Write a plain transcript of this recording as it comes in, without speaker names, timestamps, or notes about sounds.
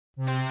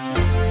Hello,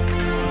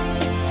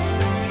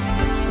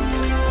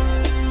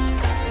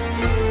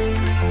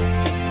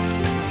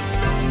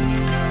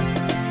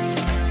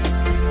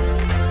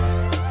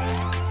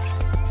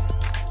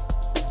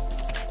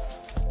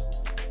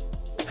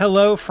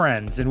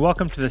 friends, and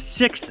welcome to the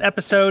 6th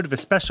episode of a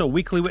special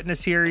weekly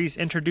witness series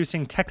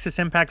introducing Texas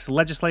Impact's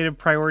legislative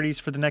priorities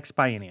for the next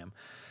biennium.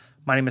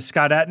 My name is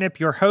Scott Atnip,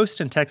 your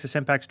host and Texas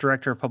Impact's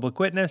Director of Public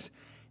Witness,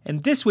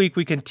 and this week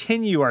we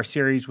continue our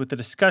series with a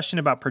discussion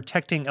about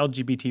protecting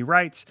LGBT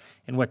rights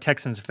and what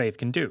Texans of faith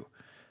can do.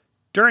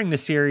 During the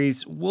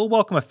series, we'll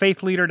welcome a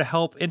faith leader to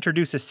help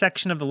introduce a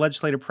section of the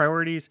legislative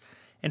priorities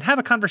and have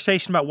a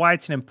conversation about why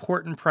it's an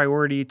important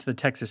priority to the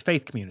Texas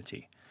faith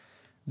community.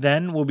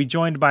 Then we'll be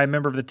joined by a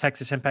member of the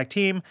Texas Impact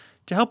team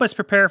to help us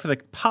prepare for the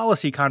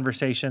policy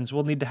conversations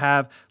we'll need to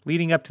have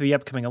leading up to the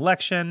upcoming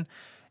election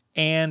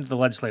and the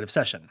legislative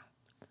session.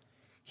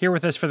 Here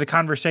with us for the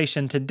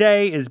conversation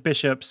today is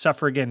Bishop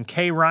Suffragan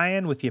K.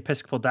 Ryan with the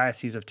Episcopal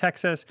Diocese of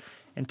Texas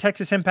and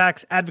Texas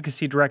Impact's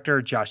Advocacy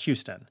Director Josh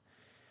Houston.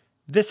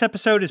 This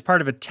episode is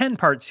part of a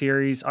 10-part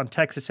series on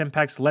Texas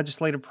Impact's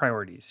legislative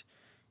priorities.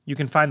 You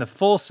can find the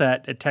full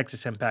set at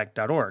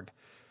texasimpact.org.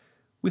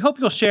 We hope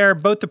you'll share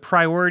both the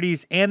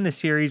priorities and the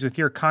series with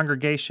your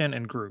congregation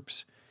and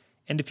groups.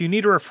 And if you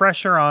need a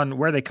refresher on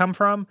where they come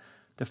from,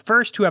 the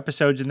first 2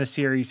 episodes in this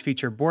series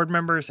feature board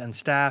members and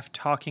staff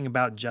talking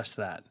about just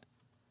that.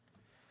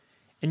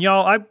 And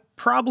y'all, I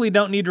probably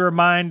don't need to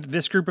remind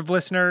this group of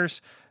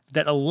listeners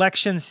that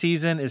election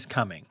season is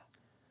coming.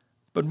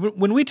 But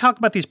when we talk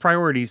about these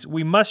priorities,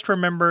 we must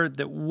remember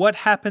that what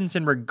happens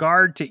in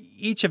regard to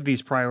each of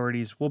these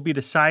priorities will be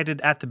decided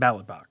at the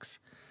ballot box.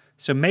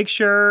 So make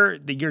sure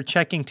that you're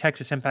checking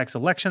Texas Impact's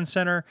Election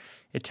Center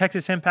at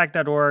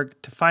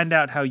texasimpact.org to find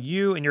out how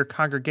you and your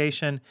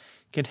congregation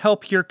can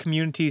help your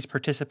communities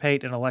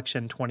participate in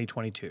election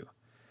 2022.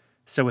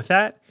 So with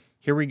that,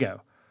 here we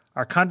go.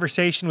 Our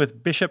conversation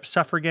with Bishop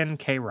Suffragan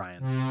K.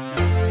 Ryan.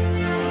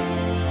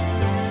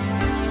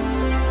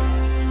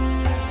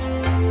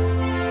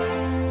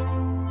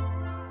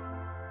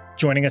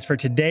 Joining us for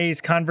today's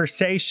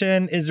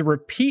conversation is a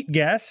repeat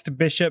guest,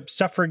 Bishop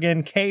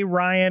Suffragan K.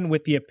 Ryan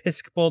with the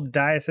Episcopal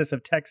Diocese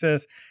of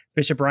Texas.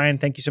 Bishop Ryan,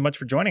 thank you so much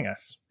for joining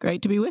us.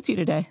 Great to be with you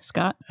today,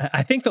 Scott.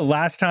 I think the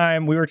last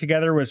time we were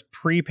together was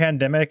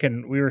pre-pandemic,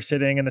 and we were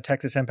sitting in the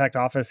Texas Impact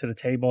office at a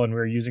table, and we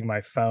were using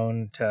my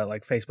phone to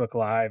Facebook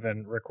Live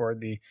and record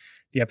the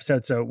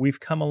episode. So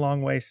we've come a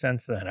long way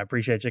since then. I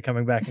appreciate you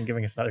coming back and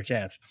giving us another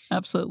chance.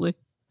 Absolutely.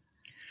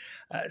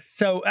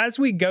 So as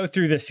we go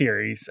through this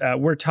series,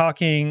 we're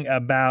talking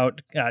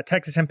about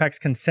Texas Impact's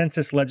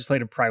consensus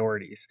legislative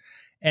priorities.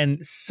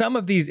 And some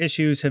of these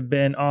issues have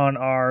been on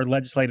our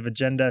legislative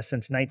agenda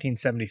since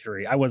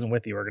 1973. I wasn't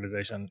with the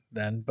organization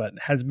then, but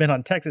has been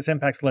on Texas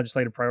Impact's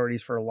legislative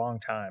priorities for a long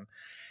time.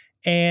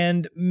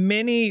 And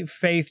many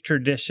faith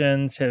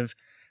traditions have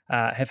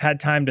had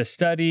time to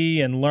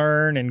study and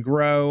learn and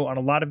grow on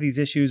a lot of these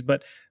issues,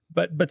 but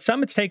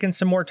some it's taken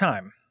some more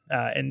time.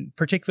 In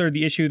particular,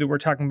 the issue that we're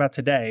talking about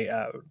today,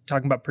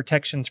 talking about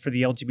protections for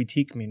the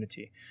LGBT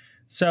community.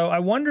 So I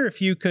wonder if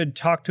you could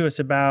talk to us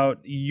about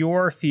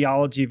your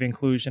theology of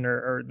inclusion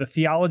or the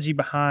theology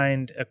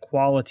behind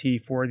equality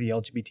for the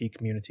LGBT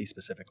community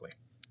specifically.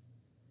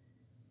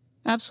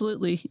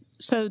 Absolutely.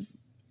 So,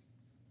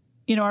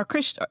 our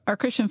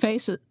Christian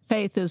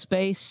faith is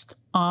based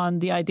on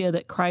the idea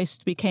that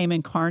Christ became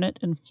incarnate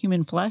in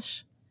human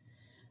flesh,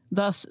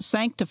 thus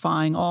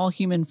sanctifying all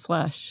human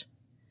flesh.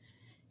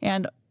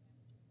 And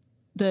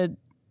the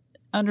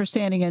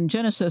understanding in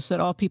Genesis that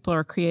all people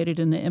are created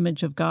in the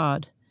image of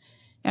God.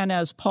 And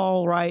as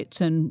Paul writes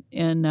in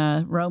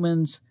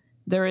Romans,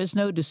 there is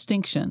no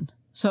distinction.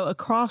 So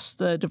across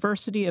the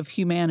diversity of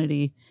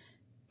humanity,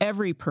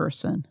 every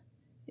person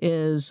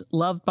is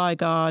loved by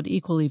God,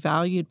 equally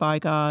valued by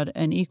God,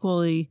 and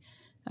equally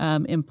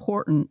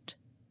important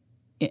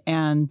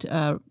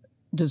and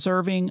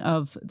deserving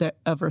of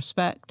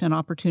respect and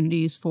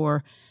opportunities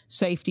for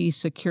safety,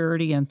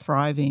 security, and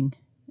thriving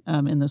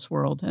in this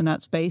world. And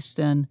that's based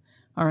in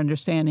our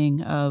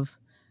understanding of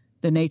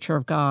the nature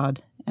of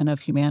God and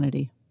of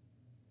humanity.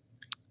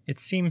 It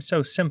seems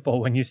so simple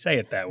when you say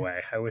it that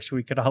way. I wish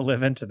we could all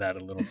live into that a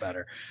little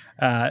better.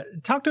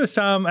 Talk to us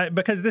some,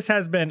 because this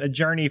has been a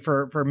journey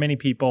for many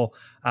people,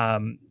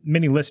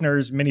 many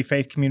listeners, many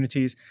faith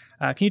communities.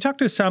 Can you talk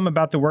to us some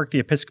about the work the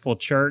Episcopal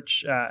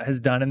Church has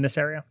done in this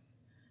area?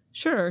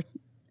 Sure.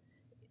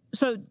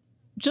 So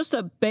just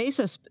a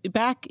basis,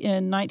 back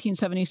in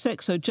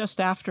 1976, so just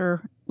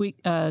after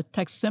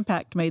Texas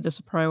Impact made this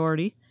a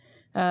priority,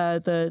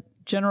 the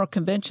General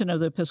Convention of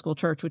the Episcopal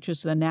Church, which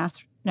is the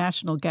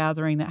national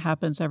gathering that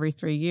happens every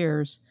 3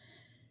 years,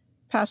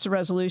 passed a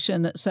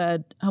resolution that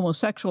said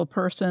homosexual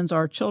persons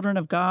are children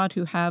of God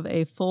who have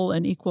a full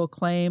and equal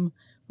claim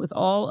with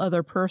all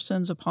other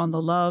persons upon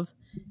the love,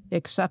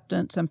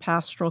 acceptance, and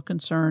pastoral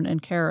concern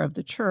and care of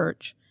the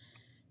Church,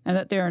 and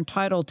that they are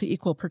entitled to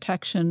equal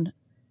protection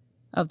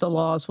of the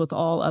laws with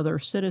all other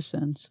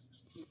citizens.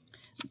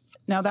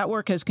 Now, that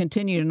work has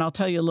continued, and I'll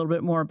tell you a little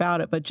bit more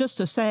about it, but just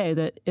to say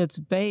that it's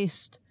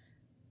based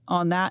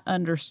on that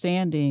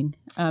understanding,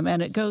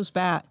 and it goes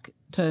back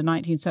to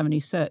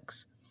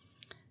 1976.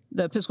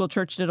 The Episcopal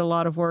Church did a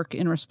lot of work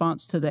in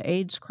response to the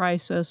AIDS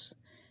crisis,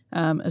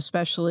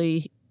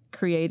 especially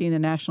creating the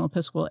National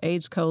Episcopal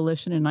AIDS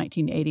Coalition in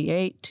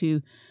 1988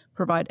 to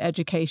provide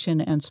education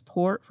and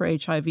support for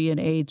HIV and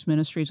AIDS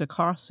ministries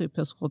across the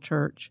Episcopal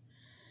Church.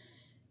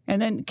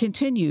 And then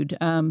continued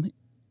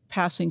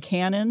passing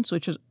canons,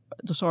 which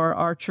are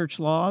our church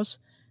laws,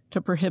 to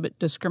prohibit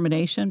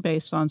discrimination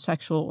based on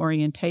sexual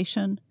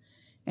orientation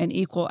and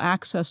equal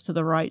access to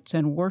the rights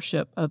and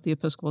worship of the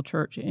Episcopal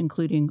Church,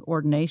 including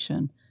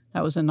ordination.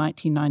 That was in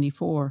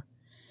 1994.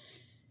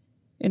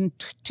 In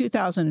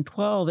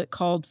 2012, it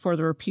called for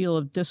the repeal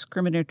of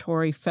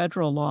discriminatory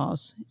federal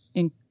laws,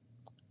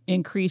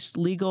 increased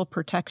legal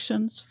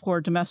protections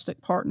for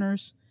domestic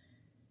partners,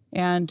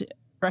 and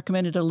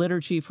recommended a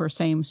liturgy for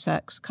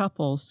same-sex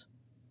couples.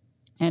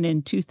 And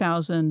in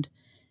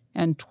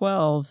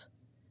 2012,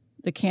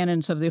 the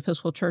canons of the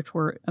Episcopal Church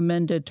were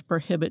amended to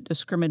prohibit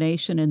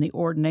discrimination in the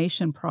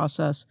ordination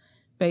process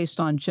based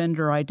on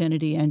gender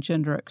identity and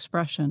gender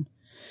expression.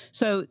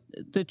 So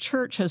the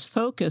church has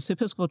focused, the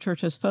Episcopal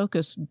Church has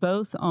focused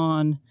both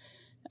on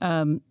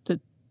the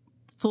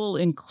full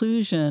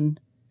inclusion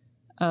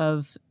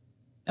of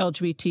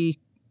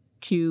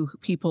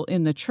LGBTQ people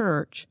in the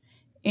church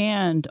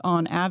and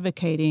on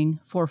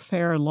advocating for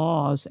fair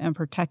laws and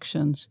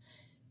protections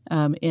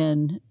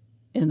in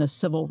the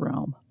civil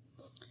realm.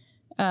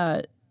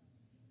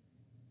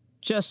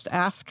 Just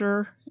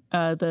after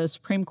the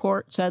Supreme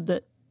Court said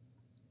that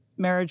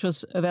marriage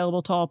was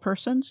available to all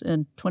persons,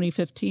 in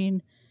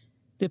 2015,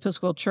 the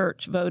Episcopal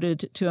Church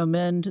voted to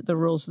amend the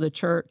rules of the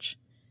church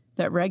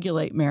that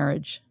regulate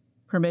marriage,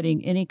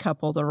 permitting any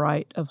couple the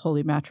right of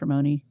holy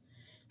matrimony.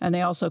 And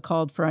they also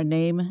called for a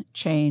name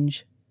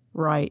change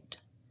right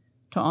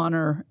to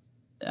honor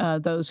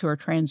those who are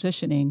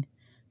transitioning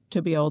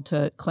to be able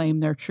to claim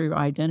their true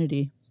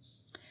identity.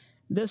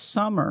 This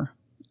summer,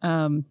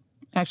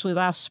 actually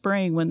last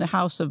spring, when the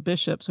House of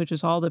Bishops, which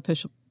is all the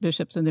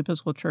bishops in the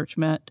Episcopal Church,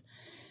 met,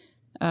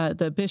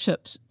 the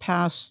bishops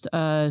passed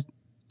a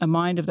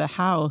mind of the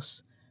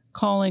House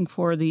calling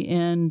for the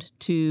end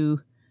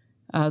to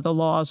the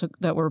laws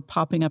that were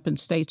popping up in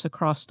states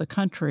across the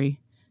country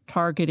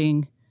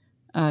targeting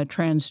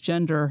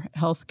transgender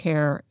health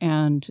care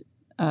and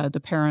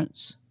the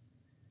parents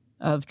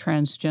of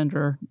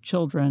transgender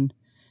children,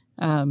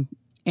 and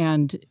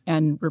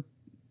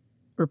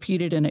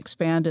repeated and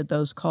expanded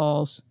those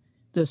calls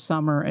this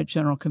summer at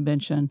General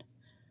Convention,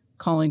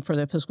 calling for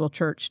the Episcopal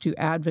Church to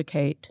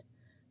advocate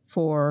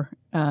for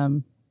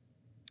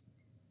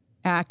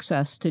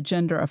access to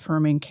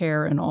gender-affirming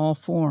care in all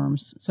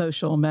forms,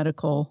 social,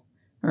 medical,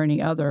 or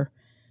any other,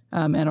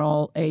 at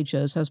all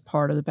ages, as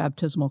part of the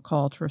baptismal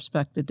call to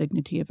respect the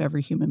dignity of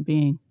every human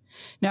being.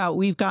 Now,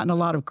 we've gotten a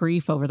lot of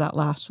grief over that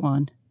last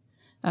one.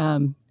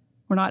 We're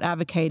not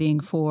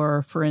advocating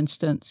for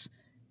instance,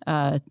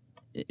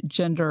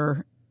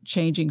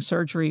 gender-changing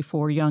surgery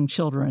for young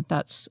children.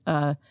 That's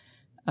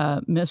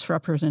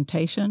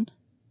misrepresentation.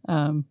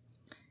 And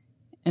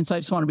so I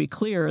just want to be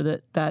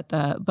clear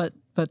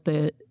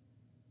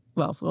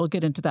we'll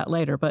get into that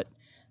later, but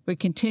we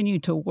continue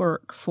to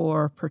work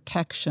for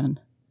protection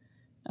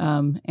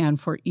and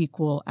for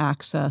equal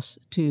access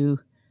to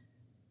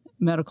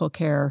medical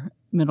care,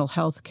 mental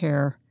health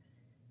care,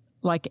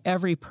 like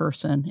every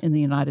person in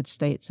the United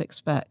States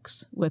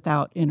expects,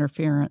 without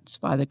interference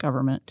by the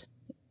government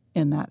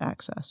in that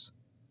access.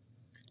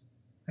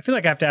 I feel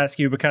like I have to ask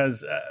you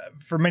because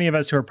for many of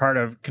us who are part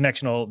of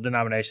connectional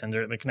denominations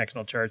or the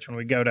connectional church, when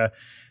we go to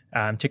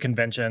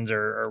conventions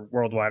or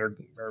worldwide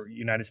or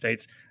United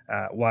States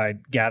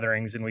wide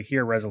gatherings and we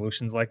hear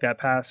resolutions like that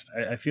passed,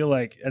 I feel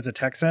like as a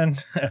Texan,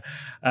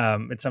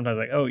 it's sometimes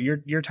like, oh,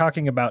 you're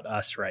talking about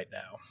us right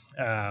now.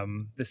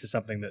 This is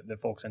something that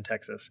folks in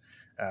Texas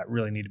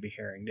really need to be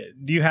hearing.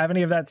 Do you have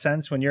any of that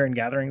sense when you're in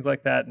gatherings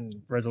like that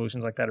and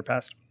resolutions like that are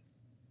passed?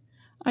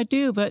 I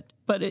do, but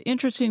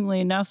interestingly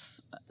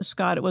enough,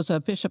 Scott, it was a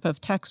bishop of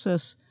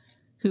Texas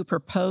who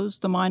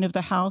proposed the mind of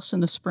the House in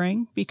the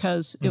spring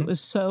because it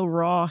was so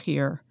raw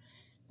here.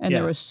 And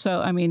there was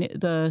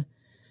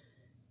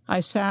I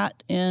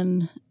sat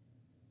in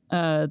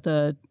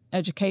the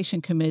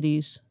Education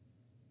Committee's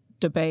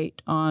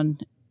debate on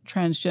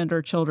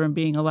transgender children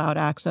being allowed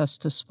access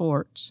to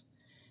sports.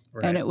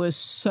 Right. And it was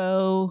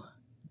so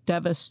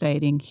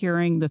devastating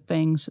hearing the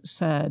things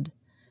said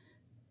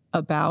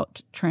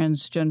about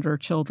transgender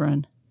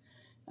children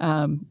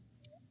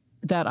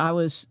that I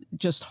was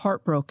just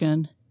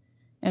heartbroken.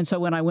 And so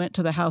when I went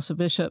to the House of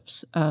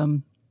Bishops,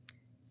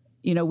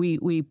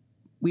 we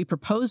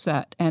proposed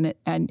that and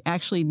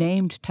actually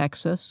named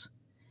Texas,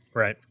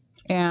 right?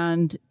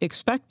 And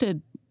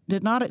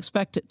did not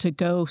expect it to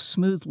go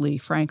smoothly,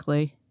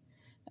 frankly,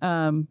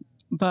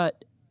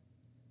 but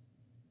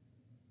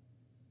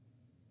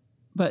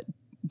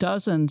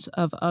dozens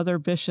of other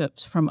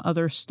bishops from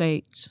other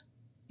states.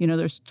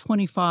 There's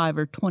 25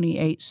 or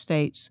 28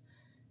 states,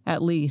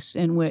 at least,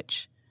 in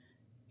which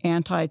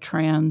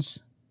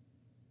anti-trans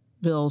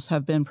bills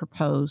have been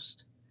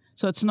proposed.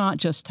 So it's not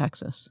just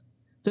Texas.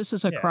 This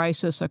is a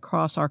crisis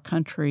across our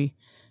country.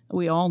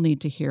 We all need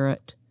to hear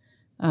it.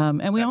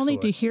 And we all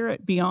need to hear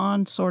it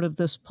beyond sort of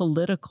this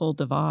political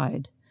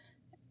divide,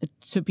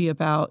 to be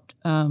about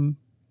the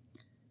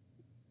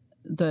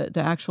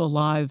actual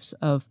lives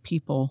of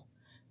people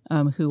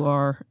who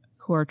are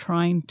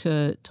trying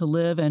to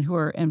live,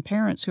 and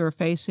parents who are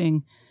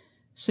facing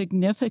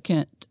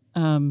significant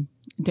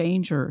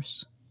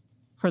dangers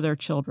for their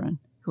children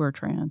who are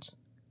trans.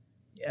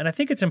 And I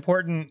think it's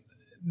important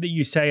that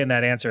you say in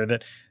that answer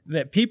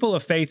that people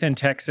of faith in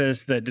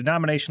Texas, that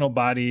denominational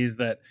bodies,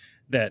 that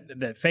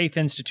faith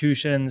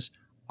institutions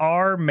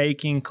are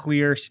making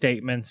clear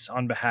statements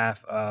on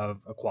behalf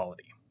of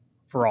equality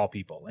for all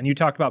people. And you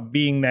talked about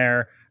being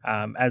there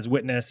as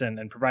witness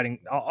and providing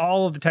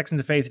all of the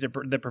Texans of faith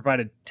that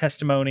provided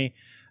testimony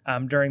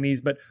during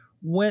these. But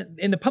when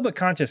in the public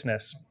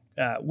consciousness,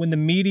 when the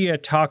media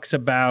talks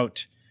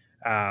about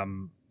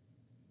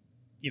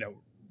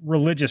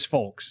religious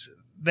folks,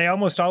 they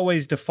almost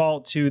always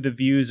default to the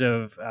views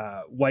of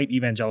white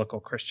evangelical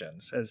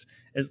Christians as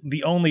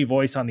the only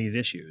voice on these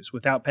issues,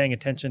 without paying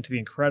attention to the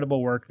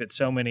incredible work that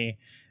so many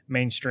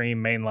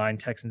mainline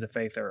Texans of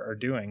faith are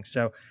doing.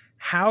 So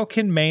how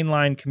can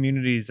mainline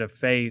communities of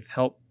faith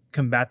help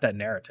combat that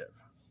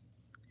narrative?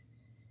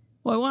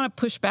 Well, I want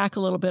to push back a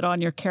little bit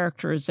on your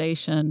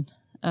characterization,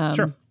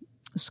 Sure.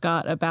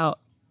 Scott, about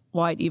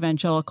white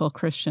evangelical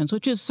Christians,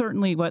 which is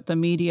certainly what the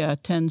media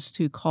tends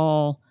to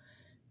call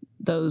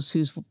those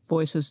whose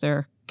voices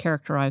they're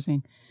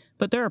characterizing.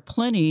 But there are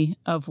plenty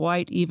of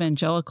white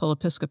evangelical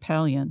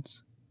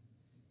Episcopalians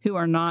who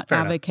are not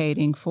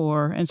advocating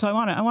for, and so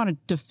I want to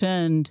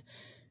defend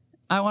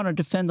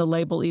the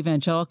label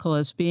evangelical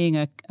as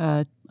being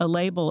a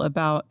label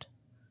about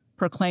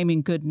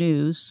proclaiming good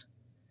news,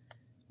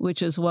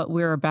 which is what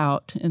we're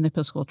about in the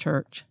Episcopal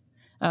Church.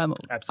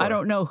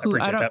 Absolutely.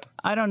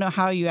 I don't know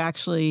how you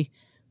actually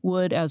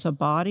would, as a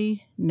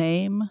body,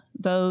 name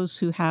those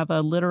who have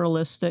a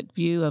literalistic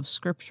view of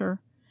Scripture.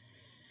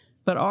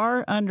 But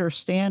our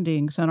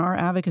understandings and our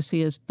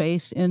advocacy is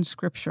based in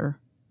Scripture.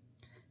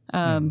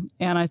 And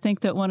I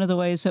think that one of the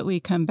ways that we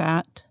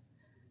combat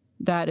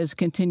that is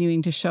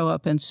continuing to show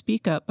up and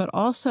speak up. But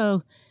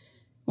also,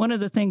 one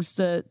of the things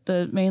that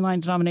the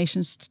mainline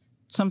denominations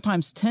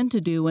sometimes tend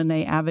to do when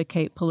they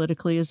advocate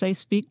politically is they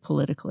speak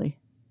politically.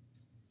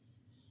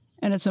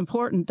 And it's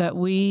important that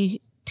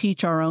we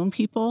teach our own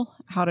people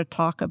how to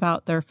talk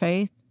about their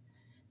faith,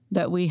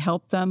 that we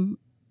help them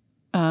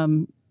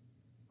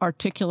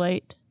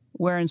articulate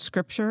where in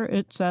Scripture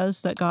it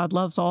says that God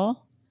loves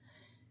all,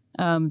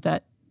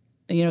 that,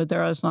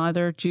 there is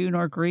neither Jew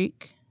nor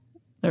Greek,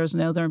 there is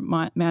neither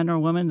man nor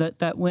woman,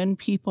 that when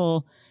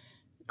people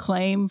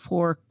claim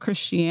for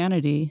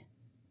Christianity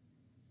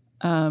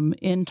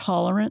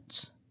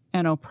intolerance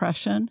and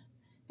oppression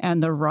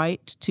and the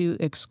right to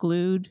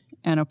exclude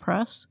and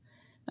oppress,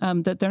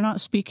 that they're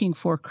not speaking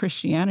for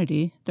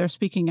Christianity. They're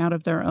speaking out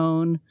of their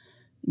own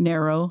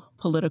narrow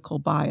political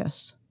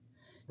bias.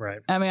 Right.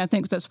 I mean, I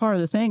think that's part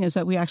of the thing is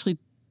that we actually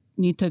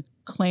need to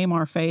claim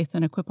our faith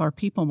and equip our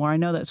people more. I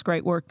know that's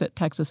great work that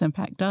Texas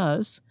Impact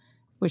does,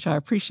 which I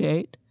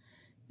appreciate,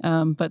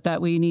 but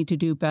that we need to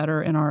do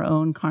better in our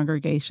own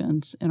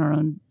congregations, in our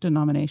own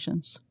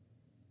denominations.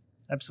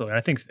 Absolutely.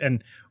 I think,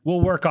 and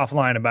we'll work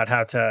offline about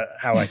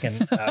how I can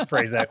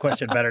phrase that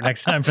question better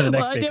next time for the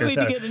next speaker. I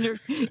didn't mean to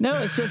get in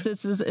no, it's just,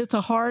 it's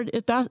a hard,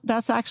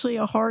 that's actually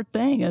a hard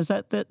thing, is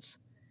that's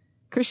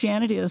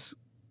Christianity is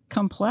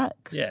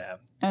complex. Yeah.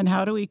 And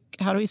how do we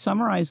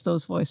summarize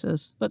those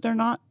voices? But they're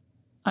not,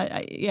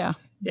 Yeah,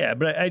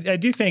 but I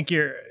do think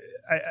you're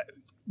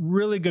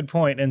really good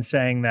point in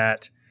saying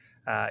that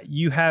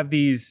you have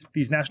these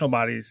national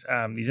bodies,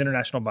 these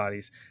international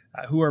bodies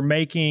who are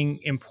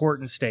making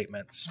important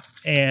statements,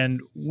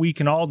 and we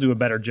can all do a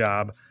better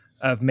job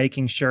of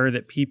making sure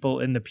that people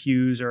in the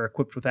pews are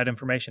equipped with that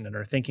information and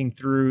are thinking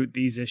through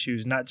these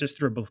issues, not just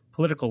through a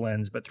political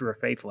lens, but through a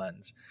faith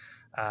lens.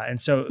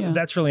 And so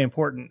that's really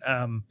important.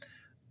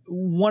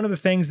 One of the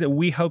things that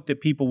we hope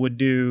that people would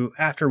do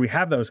after we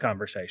have those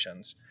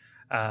conversations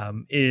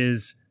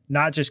is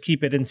not just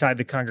keep it inside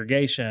the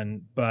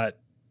congregation, but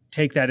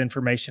take that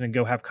information and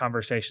go have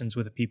conversations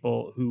with the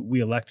people who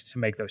we elect to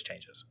make those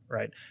changes,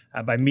 right?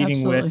 By meeting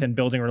Absolutely. with and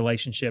building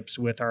relationships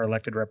with our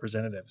elected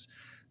representatives.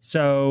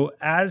 So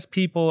as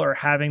people are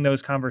having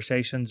those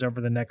conversations over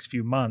the next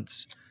few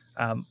months,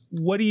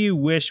 what do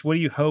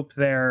you hope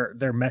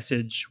their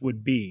message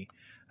would be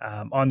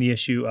on the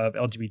issue of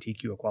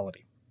LGBTQ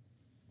equality?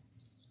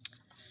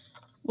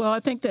 Well,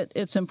 I think that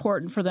it's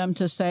important for them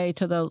to say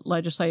to the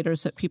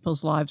legislators that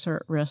people's lives are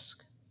at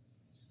risk,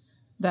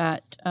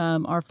 that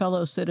our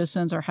fellow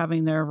citizens are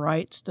having their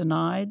rights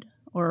denied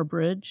or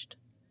abridged,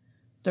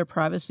 their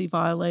privacy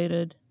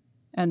violated,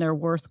 and their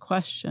worth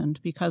questioned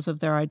because of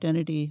their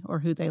identity or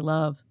who they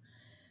love.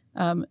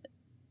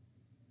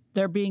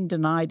 They're being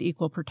denied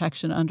equal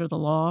protection under the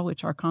law,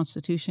 which our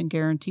Constitution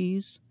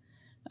guarantees.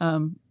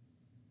 The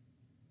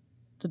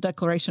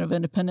Declaration of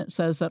Independence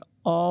says that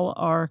all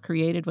are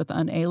created with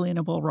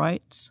unalienable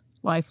rights,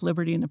 life,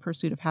 liberty, and the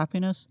pursuit of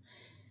happiness.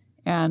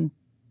 And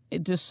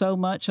just so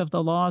much of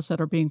the laws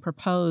that are being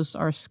proposed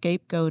are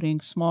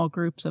scapegoating small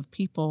groups of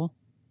people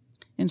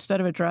instead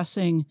of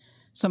addressing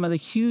some of the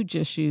huge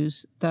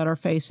issues that are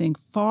facing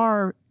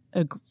a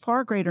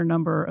far greater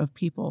number of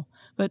people.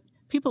 But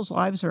people's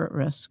lives are at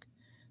risk.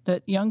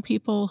 That young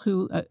people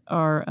who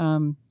are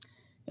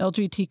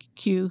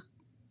LGBTQ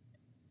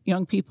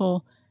young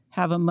people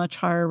have a much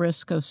higher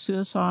risk of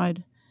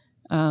suicide,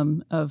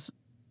 of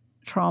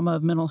trauma,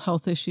 of mental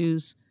health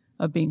issues,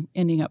 of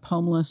ending up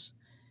homeless.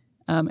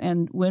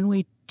 And when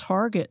we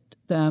target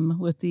them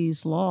with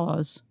these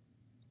laws,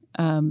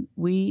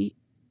 we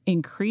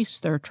increase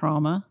their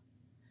trauma,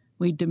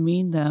 we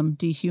demean them,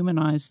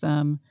 dehumanize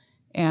them,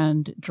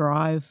 and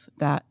drive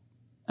that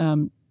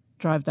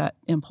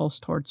impulse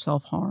towards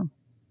self-harm.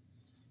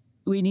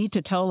 We need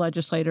to tell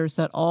legislators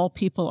that all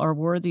people are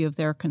worthy of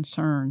their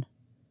concern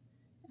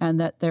and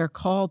that they're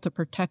called to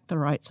protect the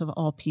rights of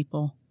all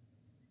people.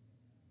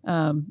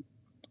 And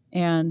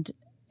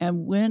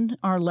when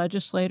our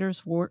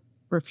legislators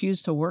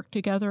refuse to work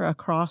together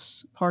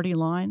across party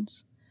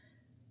lines,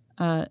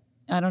 I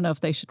don't know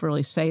if they should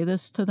really say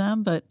this to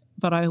them, but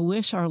I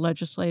wish our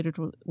legislators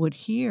would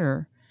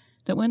hear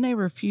that when they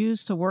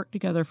refuse to work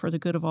together for the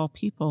good of all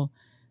people,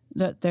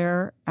 that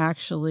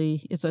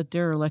it's a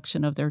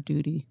dereliction of their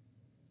duty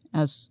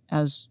as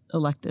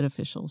elected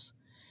officials.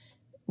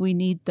 We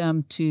need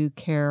them to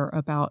care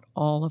about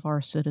all of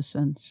our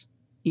citizens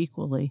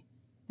equally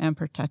and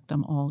protect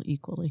them all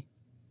equally.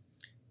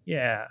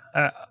 Yeah,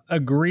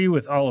 agree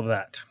with all of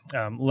that.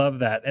 Love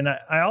that. And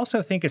I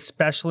also think,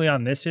 especially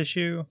on this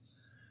issue,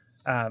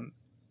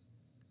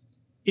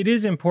 it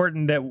is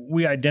important that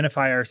we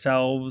identify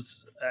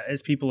ourselves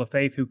as people of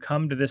faith who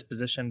come to this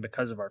position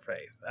because of our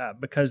faith,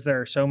 because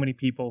there are so many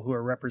people who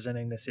are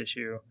representing this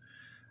issue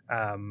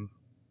on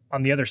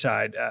the other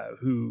side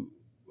who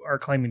are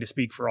claiming to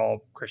speak for all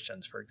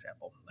Christians, for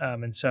example.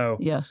 And so,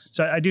 yes.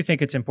 So I do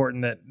think it's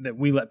important that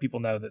we let people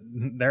know that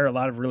there are a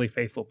lot of really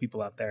faithful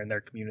people out there in their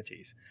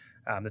communities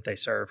that they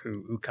serve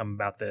who come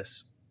about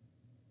this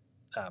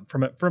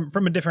from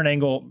a different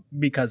angle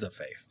because of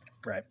faith,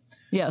 right?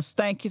 Yes,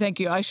 thank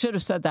you. I should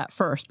have said that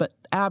first, but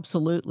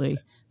absolutely,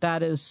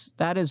 that is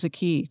a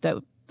key,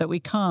 that we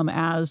come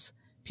as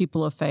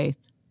people of faith,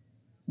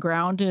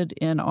 grounded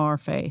in our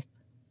faith,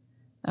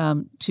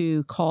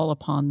 to call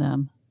upon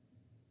them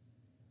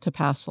to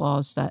pass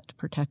laws that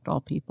protect all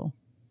people.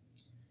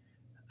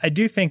 I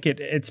do think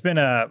it's been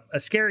a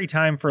scary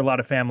time for a lot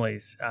of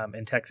families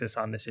in Texas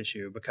on this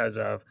issue because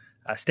of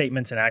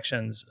statements and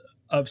actions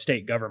of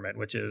state government,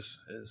 which is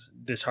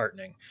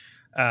disheartening,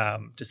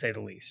 to say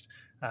the least.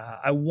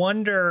 I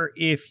wonder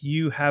if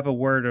you have a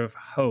word of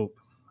hope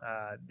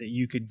that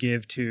you could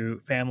give to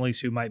families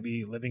who might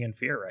be living in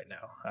fear right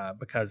now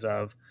because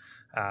of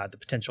the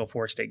potential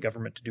for state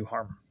government to do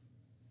harm.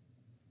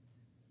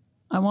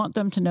 I want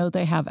them to know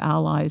they have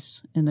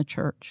allies in the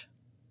church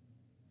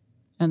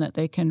and that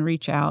they can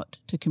reach out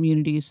to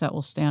communities that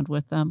will stand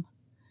with them,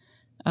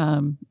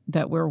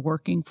 that we're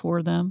working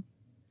for them.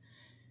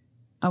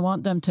 I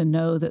want them to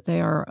know that they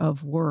are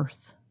of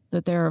worth,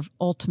 that they're of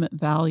ultimate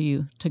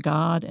value to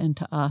God and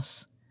to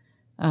us,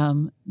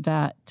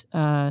 that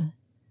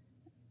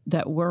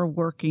we're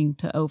working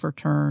to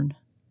overturn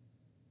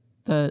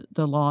the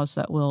laws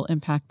that will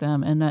impact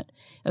them, and that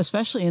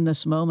especially in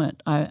this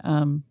moment,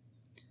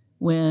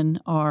 when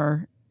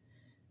our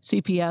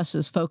CPS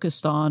is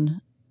focused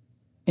on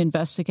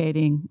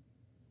investigating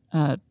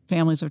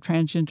families of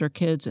transgender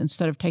kids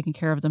instead of taking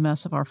care of the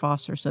mess of our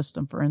foster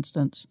system, for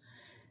instance,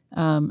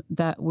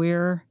 that we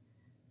are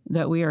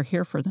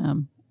here for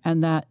them,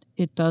 and that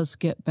it does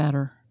get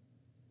better.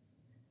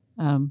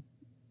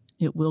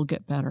 It will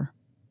get better.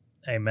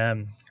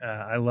 Amen.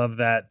 I love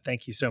that.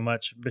 Thank you so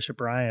much, Bishop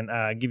Brian.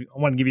 I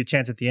want to give you a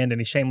chance at the end.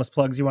 Any shameless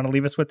plugs you want to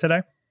leave us with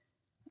today?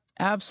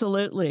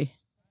 Absolutely.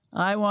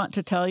 I want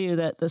to tell you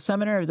that the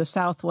Seminary of the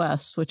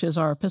Southwest, which is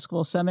our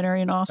Episcopal seminary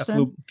in Austin,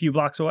 a few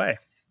blocks away,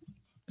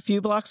 a few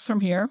blocks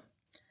from here,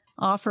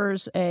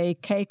 offers a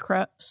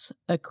KCREPS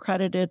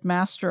accredited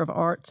Master of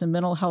Arts in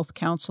Mental Health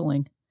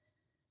Counseling.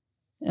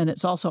 And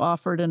it's also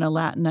offered in a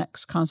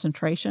Latinx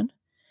concentration.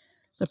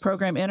 The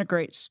program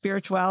integrates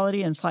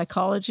spirituality and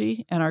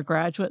psychology, and our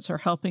graduates are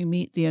helping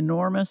meet the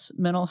enormous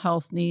mental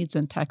health needs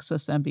in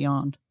Texas and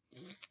beyond.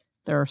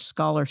 There are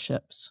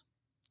scholarships.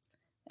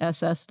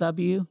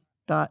 ssw.edu.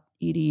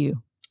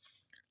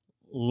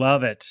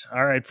 Love it.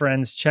 All right,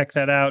 friends, check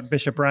that out.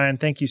 Bishop Brian,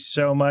 thank you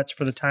so much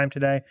for the time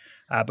today.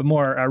 But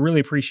more, I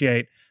really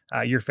appreciate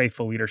your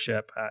faithful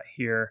leadership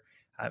here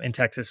in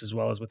Texas as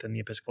well as within the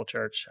Episcopal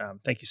Church.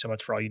 Thank you so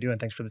much for all you do, and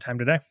thanks for the time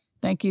today.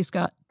 Thank you,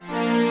 Scott.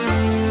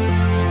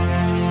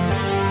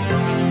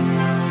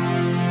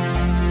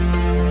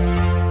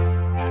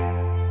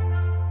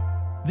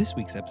 This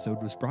week's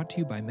episode was brought to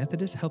you by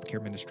Methodist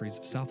Healthcare Ministries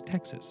of South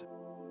Texas.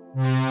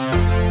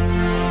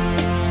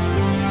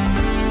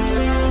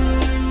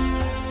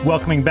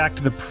 Welcoming back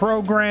to the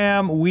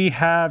program, we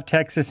have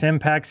Texas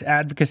Impact's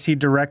Advocacy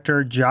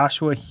Director,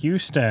 Joshua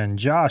Houston.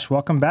 Josh,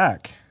 welcome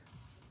back.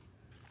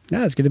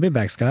 Yeah, it's good to be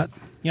back, Scott.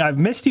 I've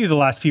missed you the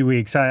last few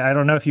weeks. I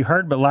don't know if you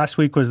heard, but last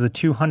week was the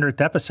 200th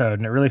episode,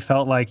 and it really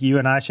felt like you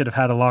and I should have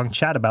had a long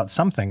chat about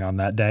something on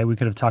that day. We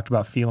could have talked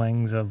about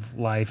feelings of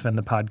life and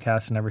the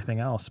podcast and everything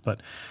else, but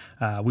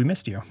we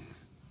missed you.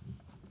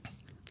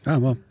 Oh,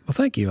 well,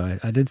 thank you.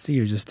 I did see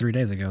you just 3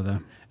 days ago, though.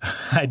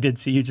 I did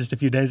see you just a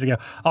few days ago.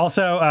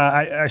 Also,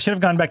 I should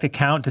have gone back to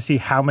count to see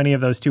how many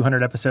of those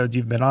 200 episodes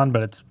you've been on,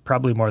 but it's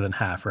probably more than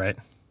half, right?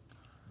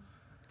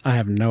 I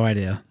have no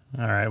idea.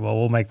 All right. Well,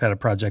 we'll make that a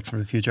project for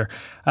the future.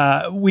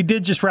 We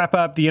did just wrap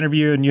up the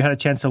interview, and you had a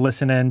chance to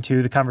listen in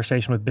to the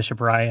conversation with Bishop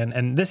Ryan.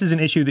 And this is an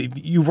issue that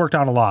you've worked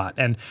on a lot.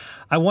 And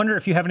I wonder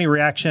if you have any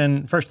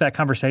reaction, first to that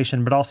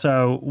conversation, but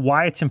also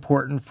why it's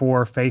important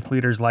for faith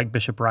leaders like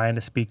Bishop Ryan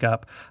to speak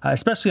up,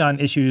 especially on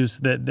issues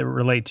that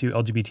relate to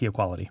LGBT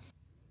equality.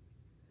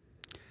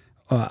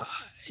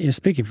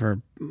 Speaking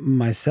for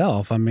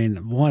myself, I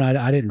mean, one,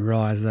 I didn't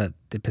realize that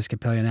the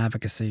Episcopalian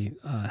advocacy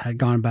had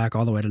gone back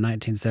all the way to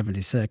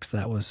 1976.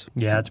 That was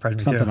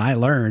something I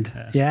learned.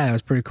 Yeah, it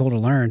was pretty cool to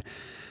learn.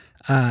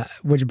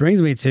 Which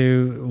brings me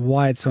to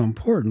why it's so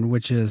important,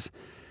 which is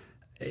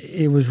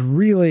it was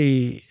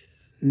really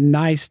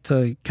nice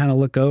to kind of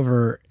look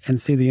over and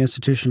see the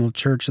institutional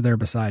church there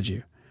beside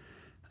you.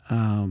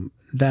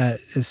 That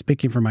is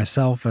speaking for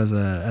myself as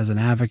an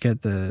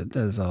advocate,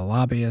 as a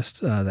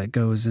lobbyist that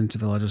goes into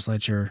the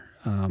legislature,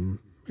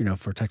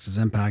 for Texas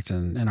Impact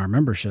and our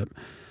membership.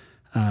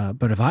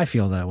 But if I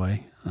feel that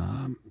way,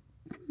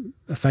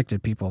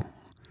 affected people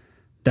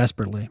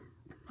desperately,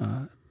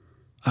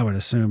 I would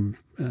assume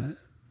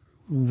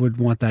would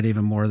want that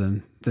even more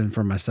than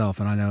for myself.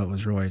 And I know it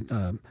was really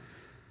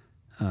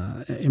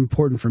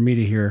important for me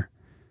to hear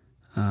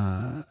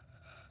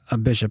a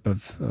bishop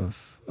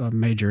of a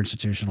major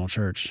institutional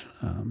church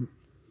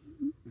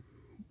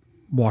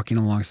walking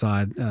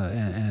alongside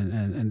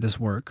and this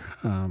work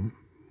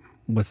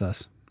with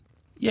us.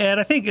 Yeah, and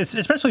I think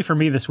especially for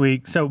me this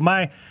week. So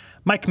my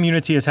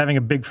community is having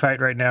a big fight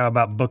right now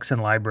about books in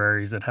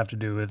libraries that have to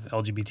do with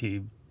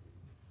LGBT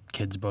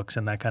kids' books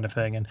and that kind of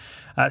thing. And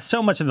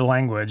so much of the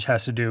language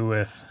has to do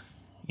with,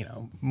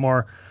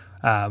 more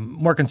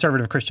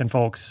conservative Christian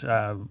folks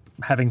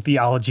having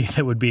theology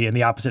that would be in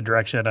the opposite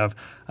direction of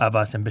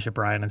us and Bishop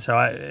Ryan. And so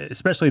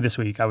especially this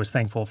week, I was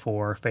thankful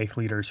for faith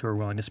leaders who are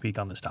willing to speak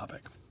on this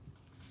topic.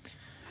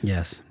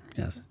 Yes.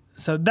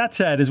 So that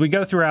said, as we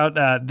go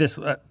throughout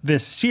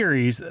this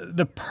series,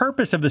 the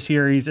purpose of the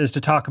series is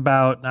to talk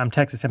about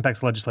Texas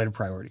Impact's legislative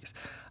priorities.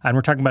 And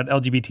we're talking about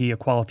LGBT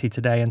equality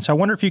today. And so I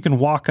wonder if you can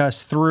walk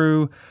us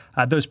through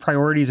those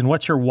priorities and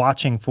what you're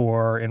watching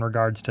for in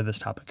regards to this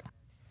topic.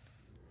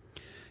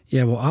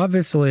 Yeah, well,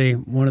 obviously,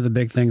 one of the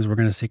big things we're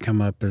going to see come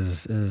up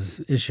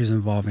is issues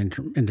involving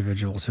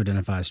individuals who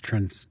identify as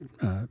trans.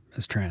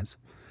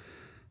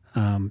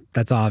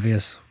 That's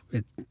obvious.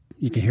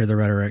 You can hear the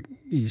rhetoric.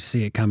 You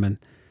see it coming.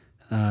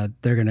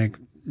 They're going to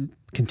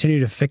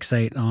continue to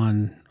fixate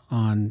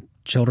on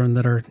children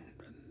that are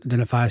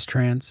identify as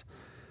trans.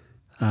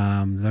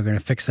 They're going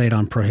to fixate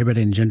on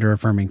prohibiting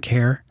gender-affirming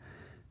care,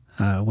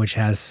 which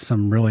has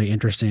some really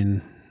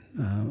interesting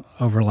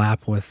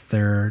overlap with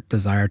their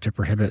desire to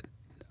prohibit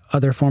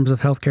other forms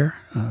of health care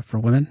for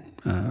women,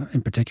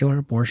 in particular,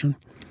 abortion.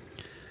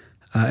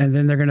 And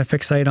then they're going to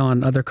fixate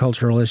on other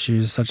cultural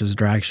issues such as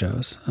drag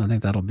shows. I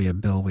think that'll be a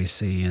bill we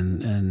see,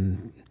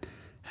 and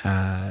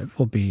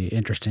will be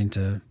interesting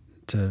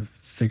to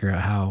figure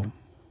out how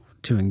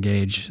to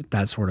engage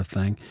that sort of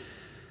thing.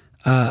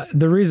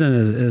 The reason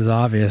is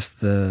obvious.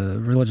 The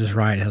religious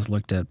right has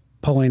looked at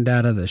polling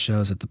data that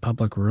shows that the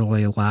public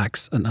really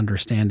lacks an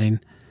understanding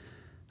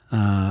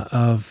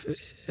of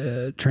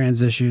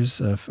trans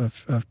issues,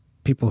 of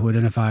people who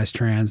identify as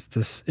trans.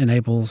 This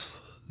enables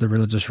the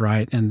religious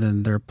right and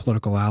then their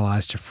political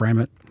allies to frame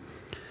it.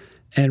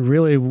 And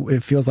really,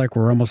 it feels like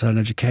we're almost at an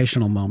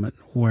educational moment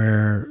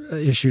where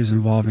issues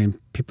involving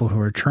people who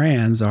are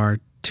trans are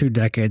 2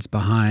 decades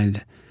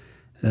behind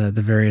the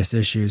various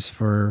issues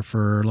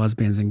for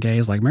lesbians and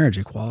gays, like marriage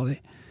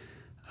equality.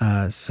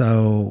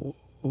 So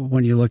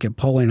when you look at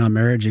polling on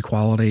marriage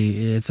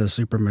equality, it's a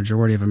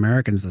supermajority of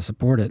Americans that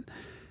support it.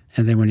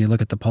 And then when you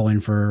look at the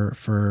polling for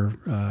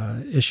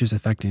issues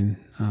affecting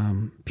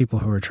people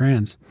who are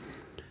trans,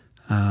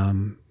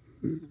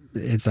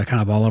 it's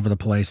kind of all over the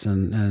place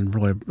and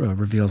really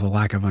reveals a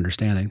lack of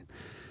understanding.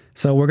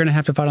 So we're going to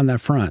have to fight on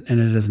that front, and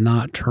it is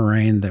not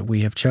terrain that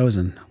we have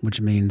chosen, which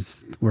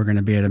means we're going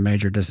to be at a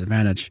major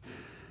disadvantage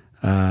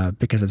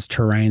because it's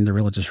terrain the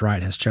religious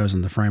right has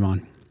chosen to frame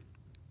on.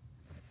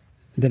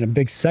 Then a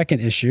big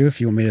second issue,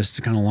 if you want me just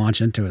to kind of launch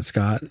into it,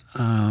 Scott.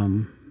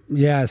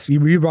 Yes,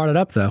 you brought it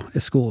up, though,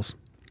 is schools.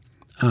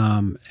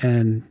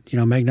 And,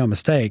 make no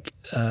mistake,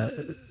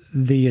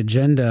 the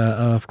agenda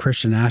of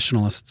Christian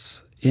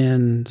nationalists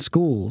in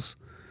schools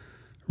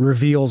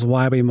reveals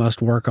why we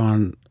must work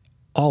on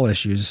all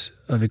issues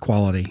of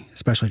equality,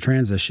 especially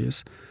trans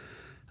issues.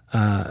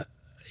 They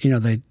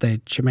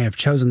may have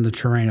chosen the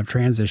terrain of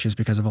trans issues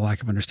because of a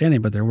lack of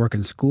understanding, but their work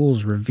in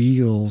schools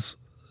reveals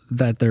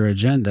that their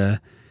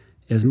agenda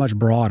is much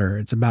broader.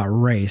 It's about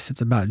race,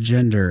 it's about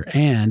gender,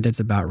 and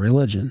it's about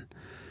religion.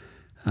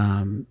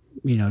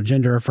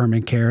 gender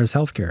affirming care as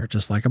healthcare,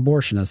 just like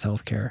abortion is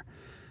healthcare.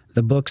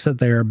 The books that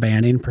they are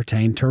banning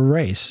pertain to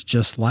race,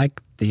 just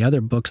like the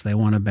other books they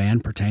want to ban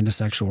pertain to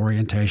sexual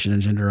orientation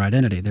and gender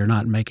identity. They're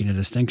not making a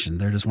distinction.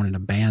 They're just wanting to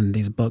ban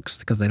these books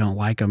because they don't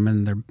like them,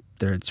 and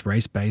it's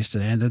race-based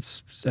and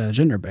it's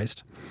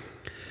gender-based.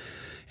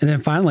 And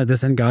then finally,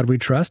 this "In God We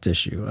Trust"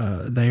 issue.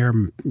 They are,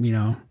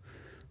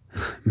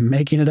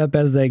 making it up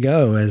as they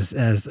go,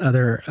 as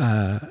other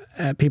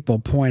people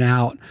point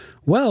out.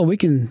 Well, we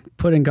can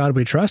put "In God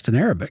We Trust" in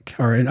Arabic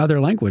or in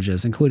other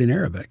languages, including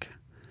Arabic.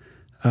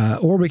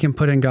 Or we can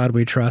put "In God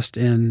We Trust"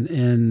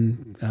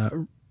 in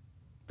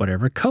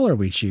whatever color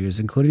we choose,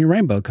 including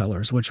rainbow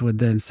colors, which would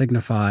then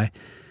signify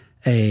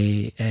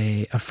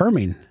a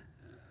affirming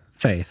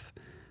faith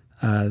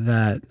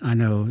that I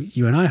know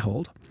you and I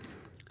hold.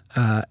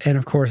 And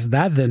of course,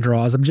 that then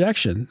draws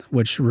objection,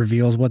 which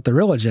reveals what the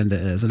real agenda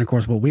is. And of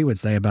course, what we would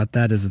say about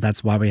that is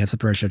that's why we have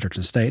separation of church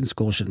and state, and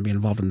schools shouldn't be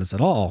involved in this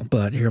at all.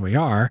 But here we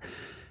are.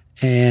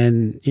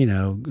 And,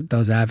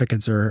 those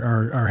advocates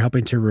are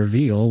helping to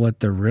reveal what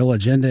the real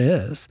agenda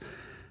is.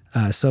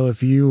 So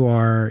if you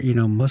are,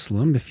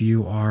 Muslim, if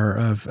you are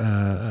of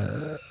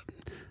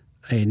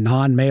a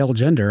non-male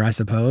gender, I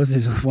suppose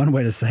is one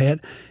way to say it.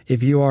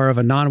 If you are of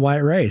a non-white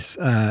race,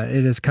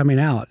 it is coming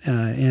out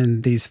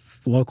in these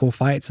local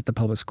fights at the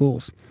public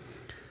schools.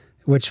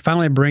 Which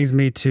finally brings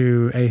me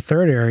to a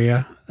third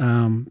area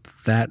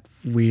that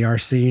we are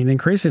seeing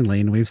increasingly,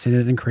 and we've seen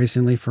it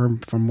increasingly for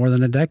more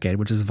than a decade,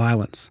 which is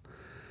violence.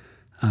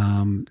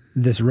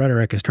 This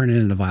rhetoric is turning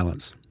into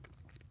violence.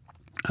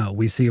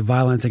 We see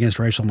violence against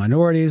racial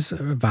minorities,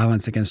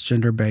 violence against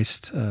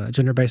gender-based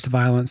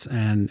violence,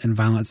 and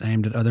violence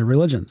aimed at other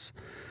religions.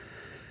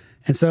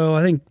 And so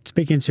I think,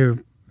 speaking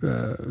to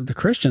the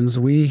Christians,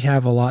 we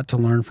have a lot to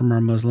learn from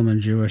our Muslim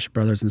and Jewish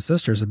brothers and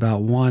sisters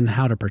about, one,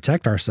 how to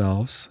protect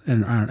ourselves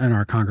and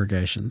our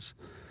congregations,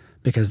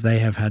 because they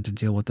have had to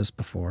deal with this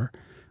before.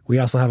 We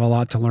also have a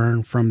lot to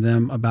learn from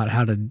them about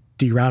how to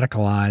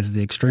de-radicalize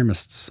the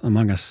extremists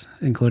among us,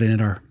 including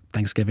at our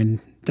Thanksgiving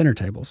dinner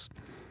tables.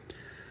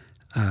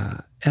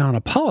 And on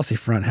a policy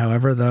front,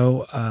 however,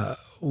 though,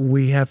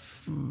 we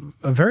have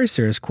a very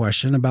serious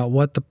question about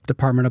what the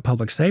Department of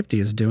Public Safety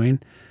is doing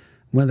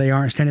when they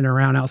aren't standing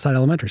around outside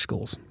elementary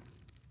schools.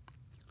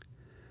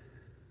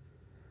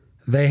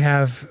 They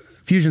have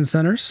fusion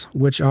centers,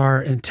 which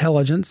are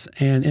intelligence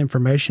and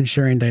information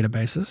sharing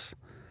databases.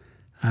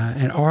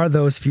 And are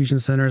those fusion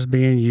centers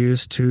being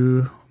used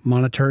to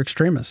monitor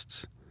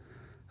extremists?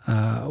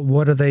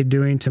 What are they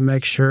doing to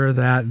make sure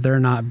that they're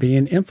not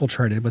being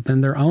infiltrated within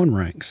their own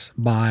ranks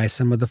by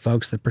some of the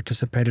folks that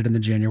participated in the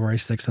January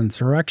 6th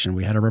insurrection?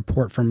 We had a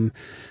report from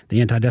the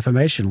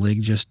Anti-Defamation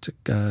League just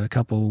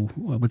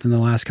within the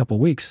last couple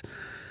of weeks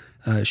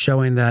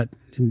showing that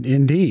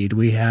indeed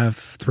we have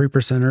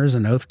 3%ers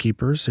and oath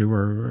keepers who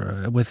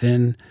were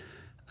within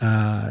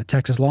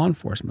Texas law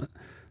enforcement.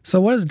 So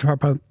what is the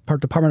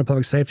Department of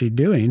Public Safety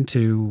doing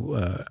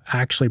to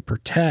actually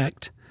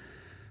protect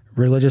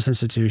religious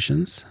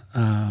institutions,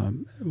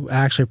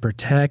 actually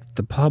protect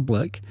the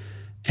public,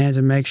 and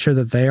to make sure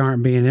that they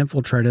aren't being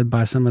infiltrated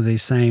by some of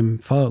these same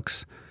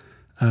folks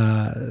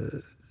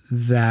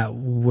that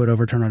would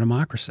overturn our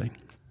democracy?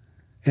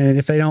 And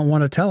if they don't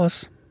want to tell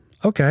us,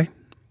 okay,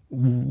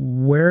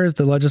 where is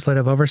the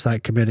Legislative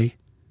Oversight Committee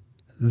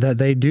that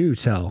they do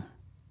tell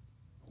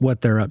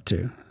what they're up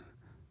to?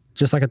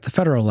 Just like at the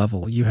federal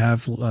level, you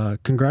have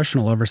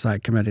congressional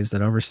oversight committees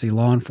that oversee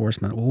law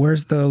enforcement. Well,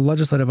 where's the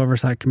Legislative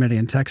Oversight Committee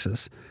in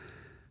Texas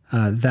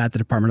that the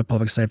Department of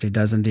Public Safety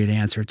does indeed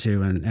answer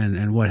to,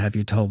 and what have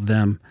you told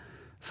them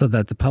so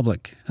that the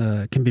public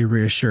can be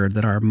reassured,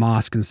 that our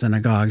mosques and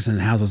synagogues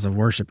and houses of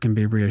worship can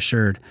be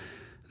reassured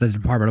that the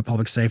Department of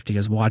Public Safety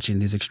is watching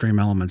these extreme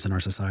elements in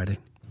our society?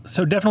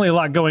 So definitely a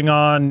lot going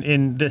on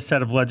in this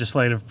set of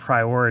legislative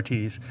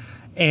priorities.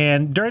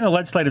 And during the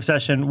legislative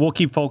session, we'll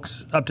keep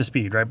folks up to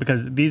speed, right?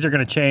 Because these are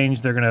going to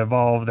change, they're going to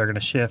evolve, they're going to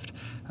shift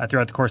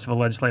throughout the course of a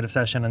legislative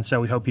session. And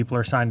so we hope people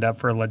are signed up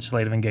for a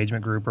legislative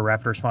engagement group or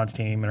rapid response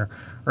team or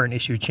an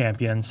issue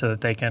champion so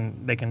that they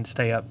can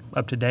stay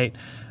up to date.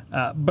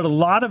 But a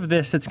lot of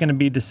this that's going to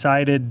be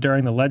decided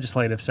during the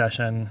legislative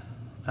session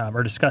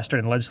or discussed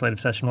during the legislative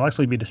session will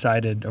actually be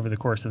decided over the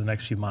course of the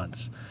next few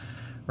months.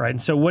 Right.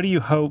 And so what do you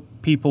hope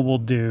people will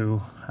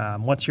do?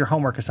 What's your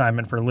homework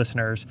assignment for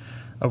listeners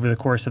over the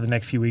course of the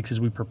next few weeks as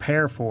we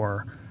prepare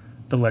for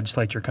the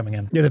legislature coming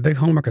in? Yeah, the big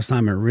homework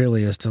assignment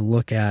really is to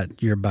look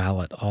at your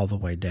ballot all the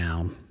way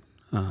down,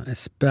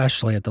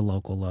 especially at the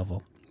local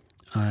level.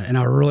 And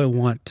I really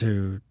want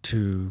to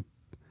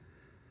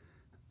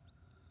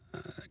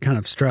kind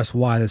of stress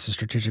why this is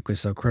strategically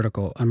so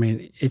critical. I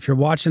mean, if you're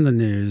watching the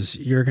news,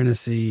 you're going to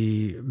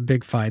see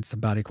big fights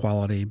about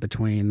equality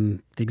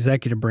between the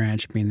executive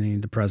branch,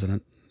 meaning the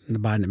president and the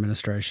Biden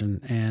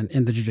administration, and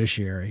in the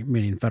judiciary,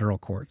 meaning federal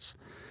courts.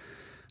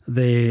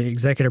 The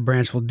executive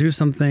branch will do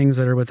some things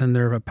that are within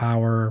their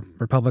power.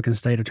 Republican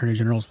state attorney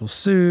generals will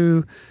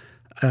sue.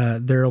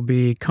 There will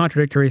be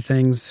contradictory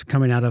things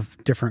coming out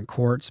of different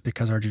courts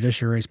because our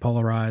judiciary is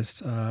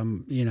polarized.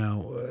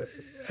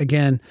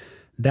 Again,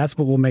 that's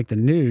what will make the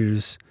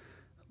news.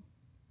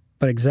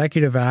 But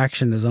executive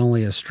action is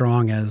only as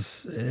strong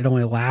as it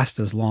only lasts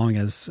as long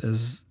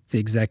as the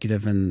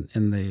executive in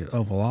the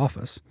Oval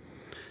Office.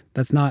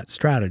 That's not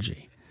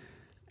strategy.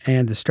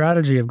 And the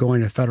strategy of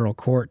going to federal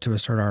court to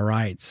assert our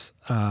rights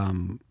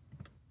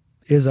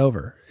is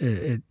over.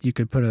 You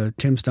could put a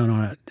tombstone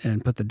on it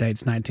and put the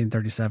dates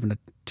 1937 to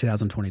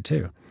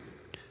 2022.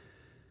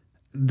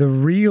 The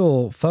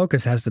real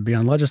focus has to be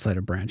on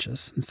legislative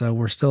branches. And so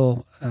we're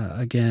still,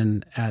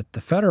 again, at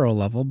the federal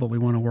level, but we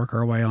want to work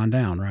our way on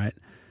down, right?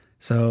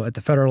 So at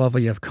the federal level,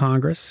 you have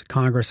Congress.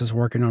 Congress is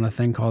working on a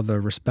thing called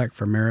the Respect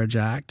for Marriage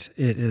Act.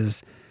 It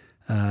is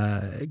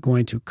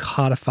going to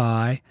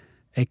codify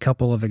a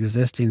couple of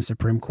existing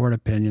Supreme Court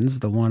opinions,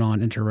 the one on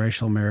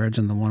interracial marriage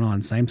and the one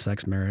on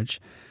same-sex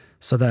marriage,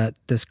 so that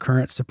this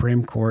current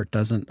Supreme Court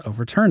doesn't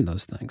overturn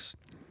those things.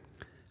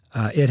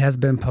 It has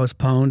been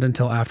postponed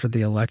until after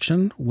the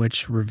election,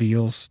 which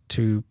reveals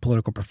to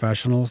political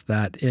professionals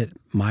that it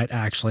might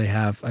actually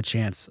have a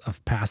chance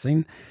of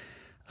passing.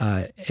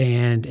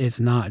 And it's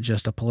not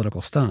just a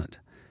political stunt,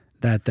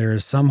 that there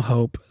is some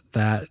hope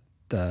that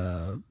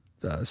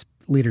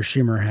Leader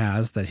Schumer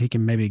has that he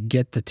can maybe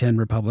get the 10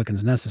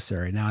 Republicans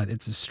necessary. Now,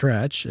 it's a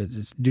stretch.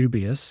 It's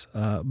dubious,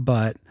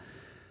 but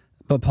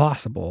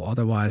possible.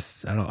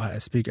 Otherwise,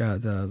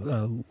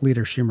 the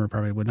Leader Schumer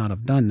probably would not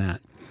have done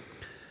that.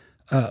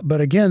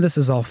 But again, this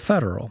is all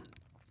federal.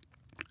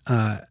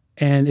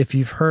 And if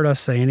you've heard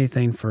us say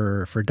anything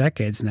for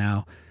decades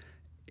now,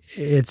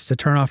 it's to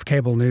turn off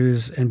cable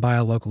news and buy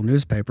a local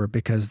newspaper,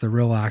 because the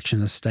real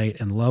action is state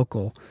and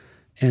local.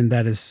 And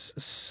that is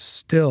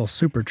still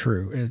super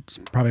true. It's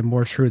probably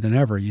more true than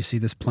ever. You see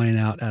this playing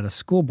out at a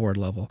school board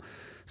level.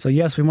 So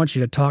yes, we want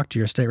you to talk to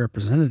your state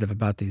representative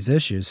about these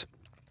issues.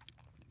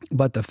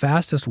 But the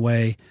fastest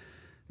way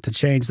to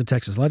change the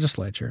Texas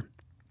legislature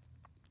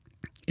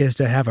is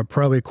to have a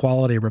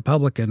pro-equality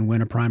Republican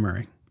win a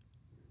primary.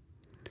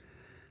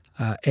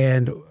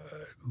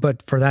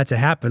 But for that to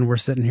happen, we're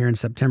sitting here in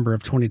September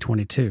of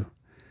 2022.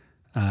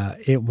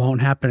 It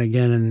won't happen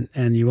again,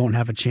 and you won't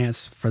have a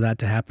chance for that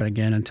to happen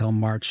again until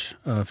March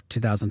of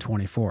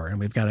 2024. And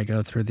we've got to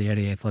go through the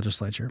 88th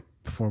legislature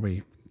before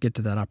we get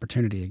to that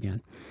opportunity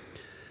again.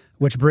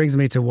 Which brings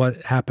me to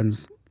what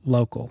happens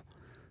local.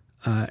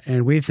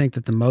 And we think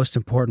that the most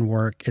important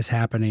work is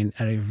happening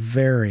at a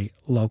very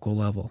local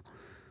level,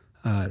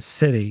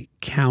 city,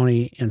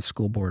 county, and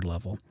school board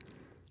level,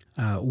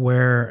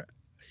 where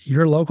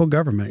your local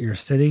government, your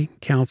city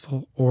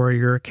council or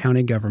your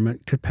county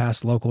government could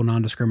pass local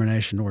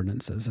non-discrimination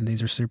ordinances. And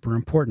these are super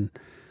important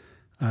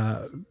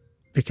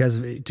because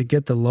to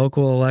get the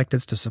local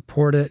electeds to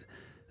support it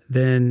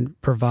then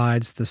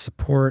provides the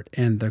support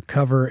and the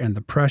cover and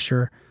the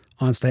pressure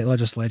on state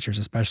legislatures,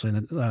 especially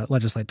in the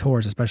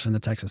legislators, especially in the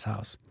Texas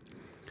House.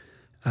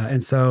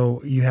 And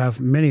so you have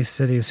many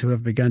cities who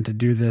have begun to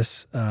do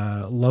this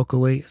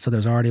locally. So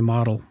there's already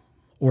model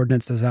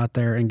ordinances out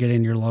there, and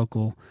getting your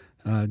local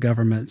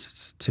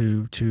governments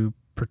to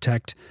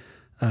protect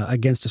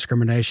against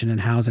discrimination in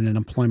housing and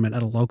employment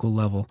at a local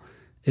level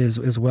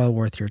is well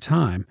worth your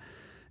time.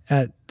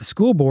 At the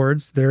school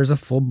boards, there's a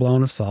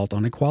full-blown assault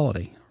on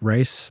equality,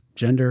 race,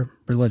 gender,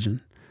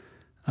 religion.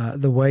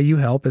 The way you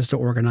help is to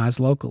organize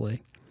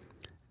locally.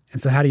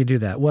 And so how do you do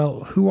that?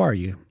 Well, who are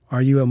you?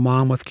 Are you a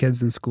mom with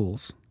kids in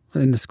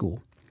the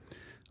school?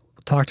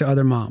 Talk to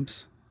other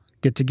moms.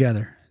 Get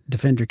together.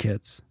 Defend your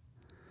kids.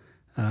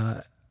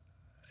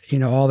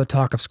 All the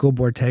talk of school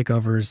board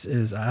takeovers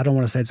is, I don't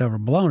want to say it's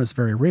overblown, it's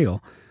very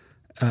real.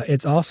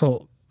 It's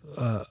also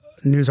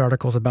news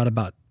articles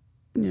about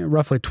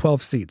roughly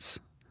 12 seats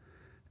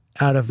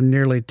out of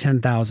nearly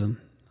 10,000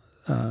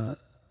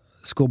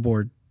 school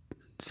board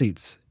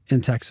seats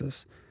in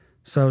Texas.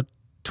 So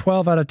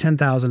 12 out of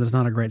 10,000 is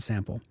not a great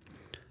sample.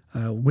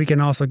 We can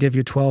also give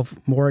you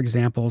 12 more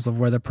examples of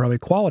where the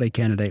pro-equality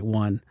candidate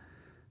won.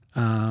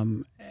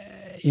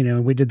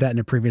 We did that in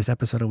a previous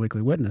episode of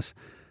Weekly Witness.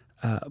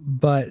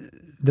 But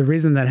the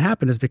reason that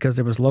happened is because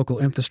there was local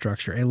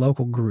infrastructure, a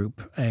local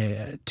group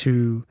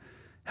to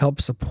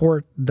help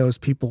support those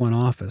people in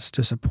office,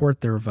 to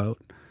support their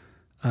vote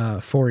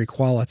for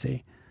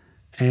equality.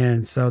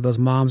 And so those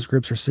moms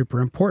groups are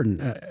super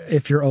important.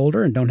 If you're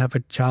older and don't have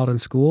a child in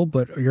school,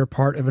 but you're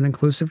part of an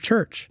inclusive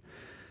church,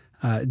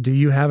 do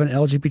you have an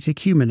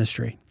LGBTQ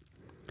ministry?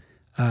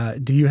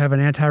 Do you have an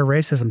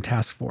anti-racism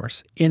task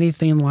force?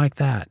 Anything like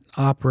that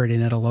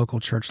operating at a local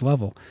church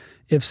level?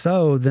 If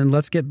so, then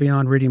let's get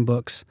beyond reading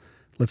books.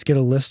 Let's get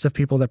a list of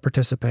people that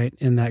participate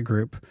in that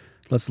group.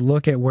 Let's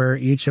look at where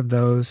each of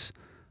those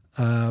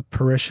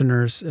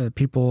parishioners,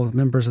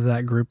 members of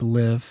that group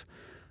live.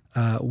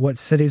 What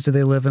cities do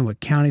they live in? What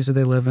counties do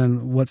they live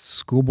in? What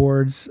school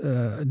boards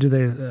do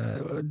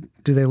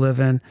they live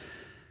in?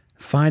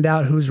 Find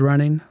out who's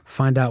running.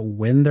 Find out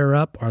when they're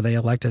up. Are they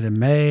elected in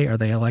May? Are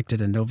they elected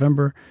in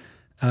November?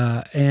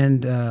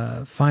 And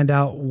find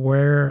out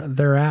where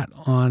they're at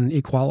on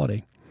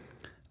equality.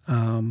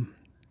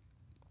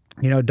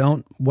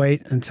 Don't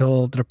wait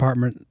until the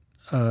Department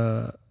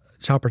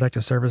Child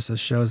Protective Services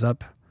shows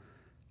up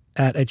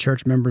at a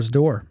church member's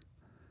door.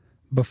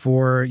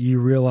 before you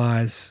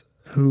realize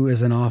who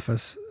is in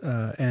office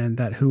and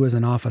that who is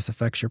in office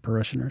affects your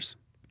parishioners.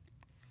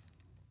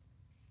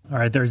 All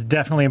right, there's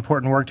definitely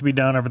important work to be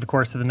done over the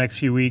course of the next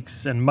few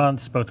weeks and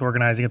months, both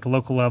organizing at the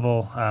local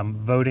level,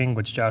 voting,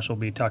 which Josh will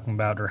be talking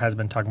about or has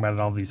been talking about at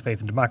all of these faith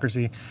and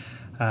democracy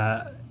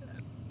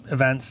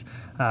events.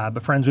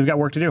 But friends, we've got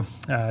work to do.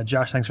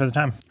 Josh, thanks for the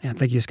time. Yeah,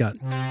 thank you, Scott.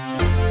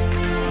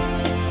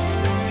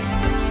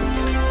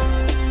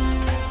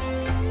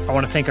 I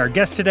want to thank our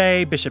guests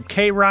today, Bishop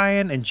Kay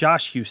Ryan and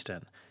Josh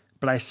Houston.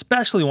 But I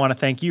especially want to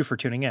thank you for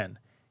tuning in.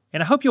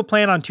 And I hope you'll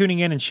plan on tuning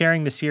in and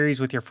sharing the series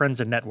with your friends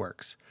and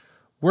networks.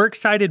 We're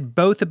excited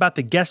both about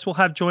the guests we'll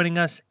have joining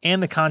us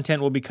and the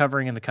content we'll be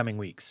covering in the coming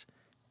weeks.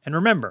 And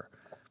remember,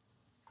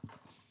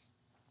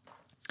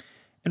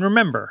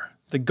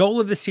 the goal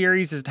of the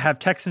series is to have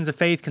Texans of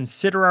Faith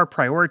consider our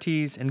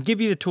priorities and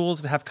give you the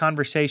tools to have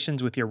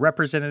conversations with your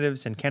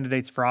representatives and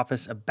candidates for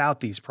office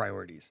about these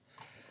priorities.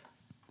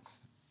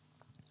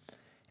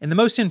 And the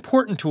most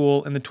important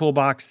tool in the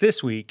toolbox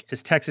this week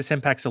is Texas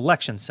Impact's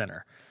Election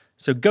Center.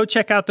 So go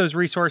check out those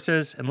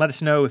resources and let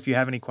us know if you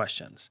have any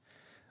questions.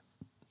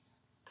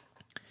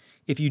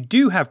 If you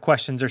do have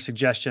questions or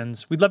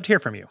suggestions, we'd love to hear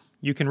from you.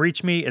 You can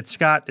reach me at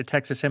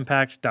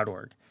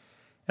scott@texasimpact.org.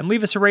 And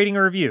leave us a rating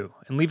or review,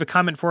 and leave a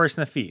comment for us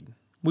in the feed.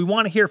 We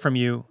want to hear from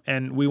you,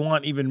 and we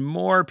want even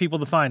more people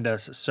to find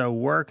us, so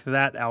work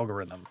that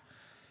algorithm.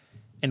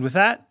 And with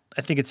that,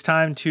 I think it's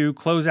time to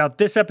close out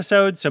this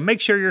episode, so make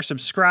sure you're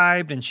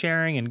subscribed and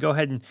sharing, and go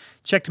ahead and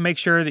check to make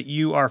sure that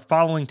you are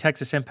following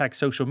Texas Impact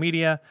social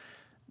media.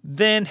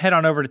 Then head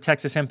on over to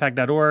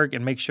texasimpact.org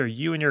and make sure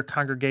you and your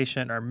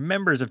congregation are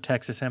members of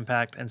Texas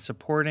Impact and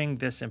supporting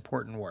this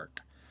important work.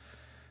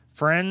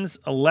 Friends,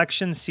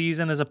 election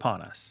season is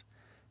upon us.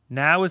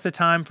 Now is the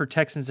time for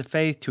Texans of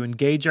Faith to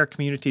engage our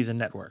communities and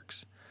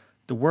networks.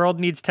 The world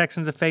needs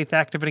Texans of Faith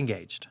active and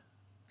engaged.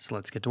 So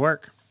let's get to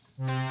work.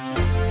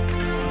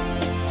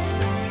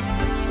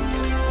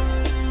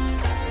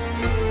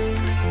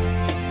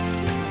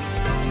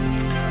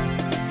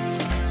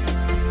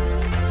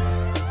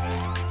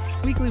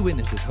 Weekly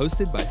Witness is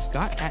hosted by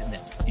Scott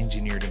Atnett,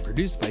 engineered and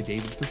produced by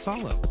David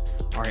Fasalo.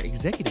 Our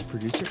executive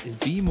producer is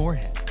B.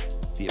 Moorhead.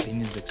 The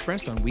opinions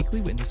expressed on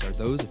Weekly Witness are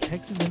those of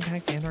Texas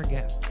Impact and our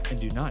guests, and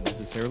do not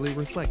necessarily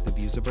reflect the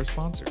views of our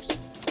sponsors.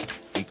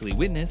 Weekly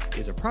Witness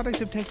is a product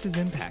of Texas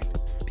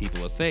Impact,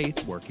 people of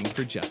faith working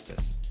for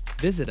justice.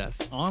 Visit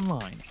us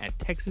online at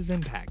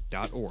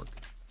texasimpact.org.